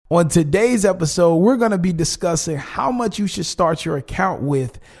On today's episode, we're going to be discussing how much you should start your account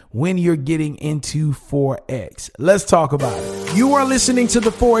with when you're getting into Forex. Let's talk about it. You are listening to the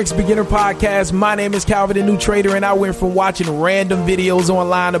Forex Beginner Podcast. My name is Calvin, the new trader, and I went from watching random videos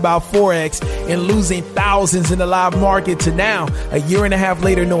online about Forex and losing thousands in the live market to now, a year and a half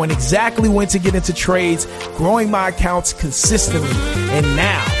later, knowing exactly when to get into trades, growing my accounts consistently. And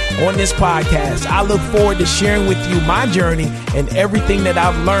now, on this podcast, I look forward to sharing with you my journey and everything that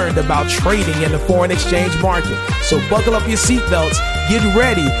I've learned about trading in the foreign exchange market. So buckle up your seatbelts, get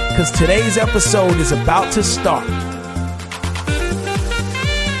ready, because today's episode is about to start.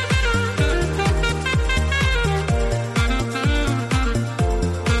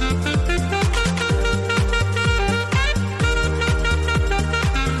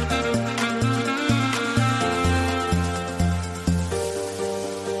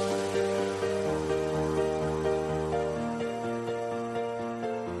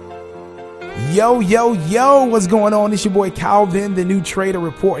 Yo, what's going on? It's your boy Calvin, the new trader,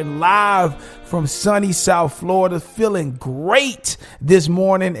 reporting live from sunny South Florida. Feeling great this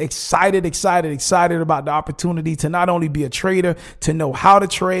morning. Excited about the opportunity to not only be a trader, to know how to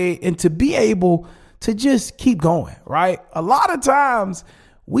trade, and to be able to just keep going, right? A lot of times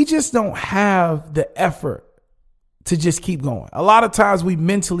we just don't have the effort to just keep going. A lot of times we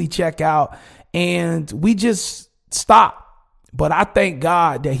mentally check out and we just stop. But I thank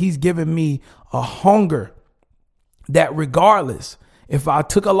God that he's given me a hunger that regardless if I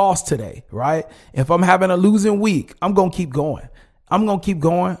took a loss today, right? If I'm having a losing week, I'm going to keep going. I'm going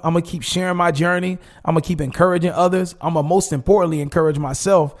to keep sharing my journey. I'm going to keep encouraging others. I'm going to most importantly encourage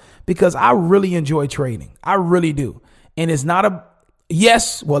myself because I really enjoy trading. I really do. And it's not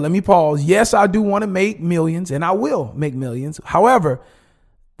let me pause. Yes, I do want to make millions and I will make millions. However,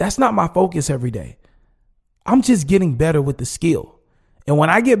 that's not my focus every day. I'm just getting better with the skill. And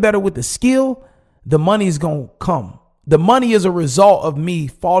when I get better with the skill, the money is going to come. The money is a result of me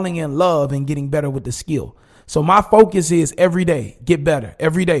falling in love and getting better with the skill. So my focus is every day, get better.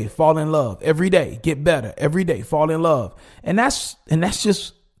 Every day, fall in love. Every day, get better. Every day, fall in love. And that's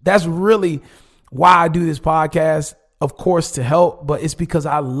really why I do this podcast, of course, to help, but it's because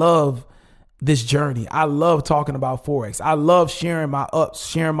I love this journey. I love talking about Forex. I love sharing my ups,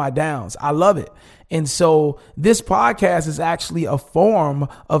 sharing my downs. I love it. And so this podcast is actually a form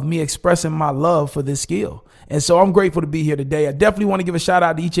of me expressing my love for this skill. And so I'm grateful to be here today. I definitely want to give a shout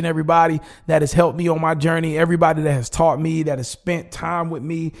out to each and everybody that has helped me on my journey. Everybody that has taught me, that has spent time with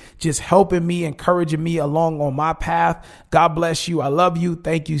me, just helping me, encouraging me along on my path. God bless you. I love you.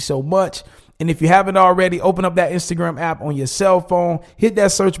 Thank you so much. And if you haven't already, open up that Instagram app on your cell phone, hit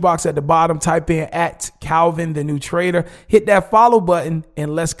that search box at the bottom, type in @Calvin, the new trader, hit that follow button,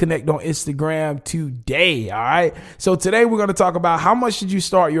 and let's connect on Instagram today. All right. So today we're going to talk about how much should you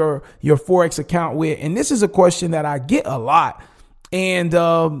start your Forex account with? And this is a question that I get a lot. And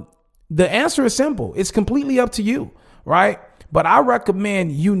the answer is simple. It's completely up to you. Right. But I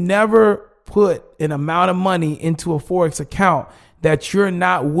recommend you never put an amount of money into a Forex account that you're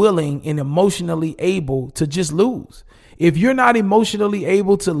not willing and emotionally able to just lose. If you're not emotionally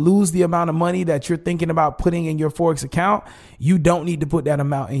able to lose the amount of money that you're thinking about putting in your Forex account, you don't need to put that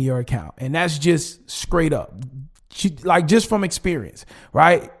amount in your account. And that's just straight up, like just from experience,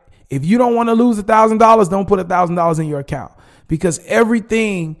 right? If you don't want to lose $1,000, don't put $1,000 in your account, because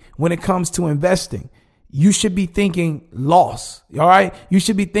everything when it comes to investing, you should be thinking loss. All right. You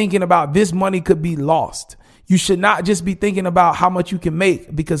should be thinking about this money could be lost. You should not just be thinking about how much you can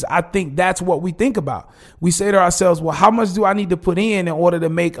make, because I think that's what we think about. We say to ourselves, well, how much do I need to put in order to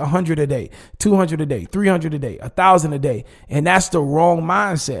make 100 a day, 200 a day, 300 a day, 1,000 a day? And that's the wrong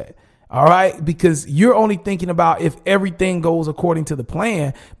mindset. All right. Because you're only thinking about if everything goes according to the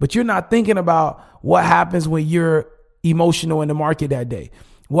plan, but you're not thinking about what happens when you're emotional in the market that day.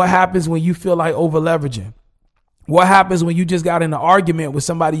 What happens when you feel like over leveraging? What happens when you just got in an argument with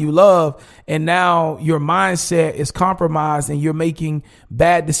somebody you love and now your mindset is compromised and you're making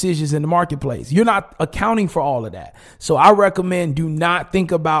bad decisions in the marketplace? You're not accounting for all of that. So I recommend do not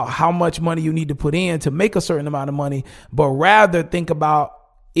think about how much money you need to put in to make a certain amount of money, but rather think about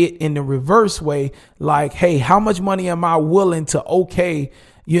it in the reverse way. Like, hey, how much money am I willing to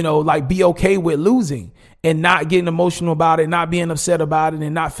be okay with losing? And not getting emotional about it, not being upset about it,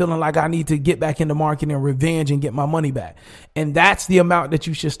 and not feeling like I need to get back in the market and revenge and get my money back. And that's the amount that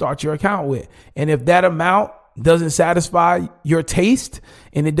you should start your account with. And if that amount doesn't satisfy your taste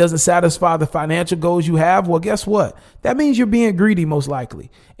and it doesn't satisfy the financial goals you have, well, guess what? That means you're being greedy, most likely,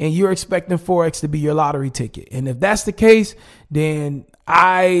 and you're expecting Forex to be your lottery ticket. And if that's the case, then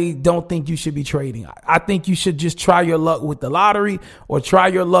I don't think you should be trading. I think you should just try your luck with the lottery or try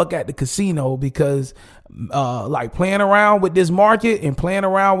your luck at the casino, because like playing around with this market and playing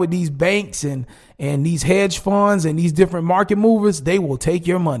around with these banks and these hedge funds and these different market movers, they will take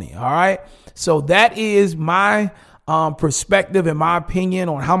your money. All right. So that is my perspective and my opinion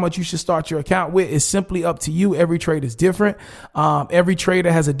on how much you should start your account with. Is simply up to you. Every trade is different. Every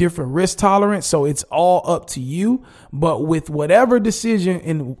trader has a different risk tolerance. So it's all up to you. But with whatever decision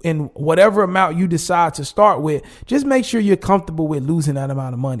in whatever amount you decide to start with, just make sure you're comfortable with losing that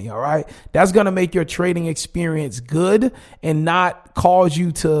amount of money. All right. That's going to make your trading experience good and not cause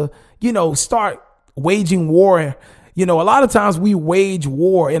you to, start waging war. A lot of times we wage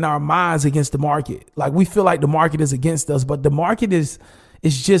war in our minds against the market. Like we feel like the market is against us, but the market is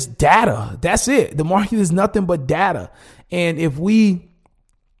just data. That's it. The market is nothing but data. And if we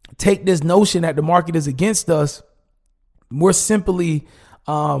take this notion that the market is against us, we're simply,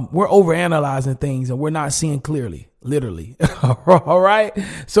 we're overanalyzing things and we're not seeing clearly. Literally. All right.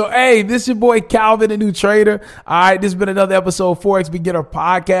 So, hey, this is your boy Calvin, the new trader. All right. This has been another episode of Forex Beginner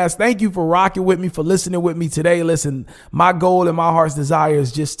Podcast. Thank you for rocking with me, for listening with me today. Listen, my goal and my heart's desire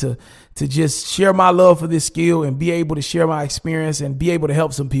is just to just share my love for this skill and be able to share my experience and be able to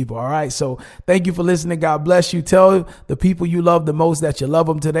help some people. All right. So thank you for listening. God bless you. Tell the people you love the most that you love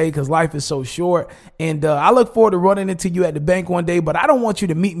them today, because life is so short. And I look forward to running into you at the bank one day, but I don't want you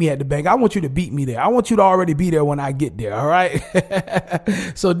to meet me at the bank. I want you to beat me there. I want you to already be there when I get there. All right.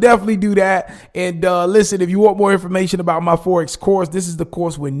 So definitely do that. And listen, if you want more information about my Forex course, this is the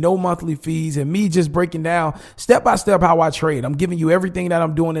course with no monthly fees and me just breaking down step by step how I trade. I'm giving you everything that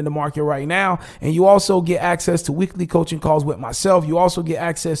I'm doing in the market right now. And you also get access to weekly coaching calls with myself. You also get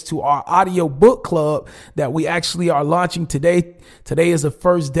access to our audio book club that we actually are launching today. Today is the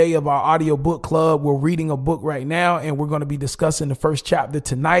first day of our audio book club. We're reading a book right now, and we're going to be discussing the first chapter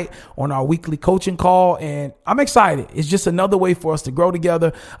tonight on our weekly coaching call. And I'm excited. It's just another way for us to grow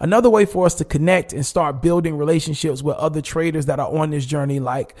together, another way for us to connect and start building relationships with other traders that are on this journey,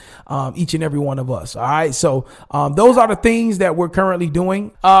 like each and every one of us. All right. So those are the things that we're currently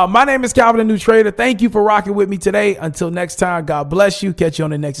doing. My name is Calvin, the new trader. Thank you for rocking with me today. Until next time, God bless you. Catch you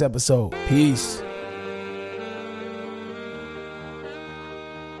on the next episode. Peace.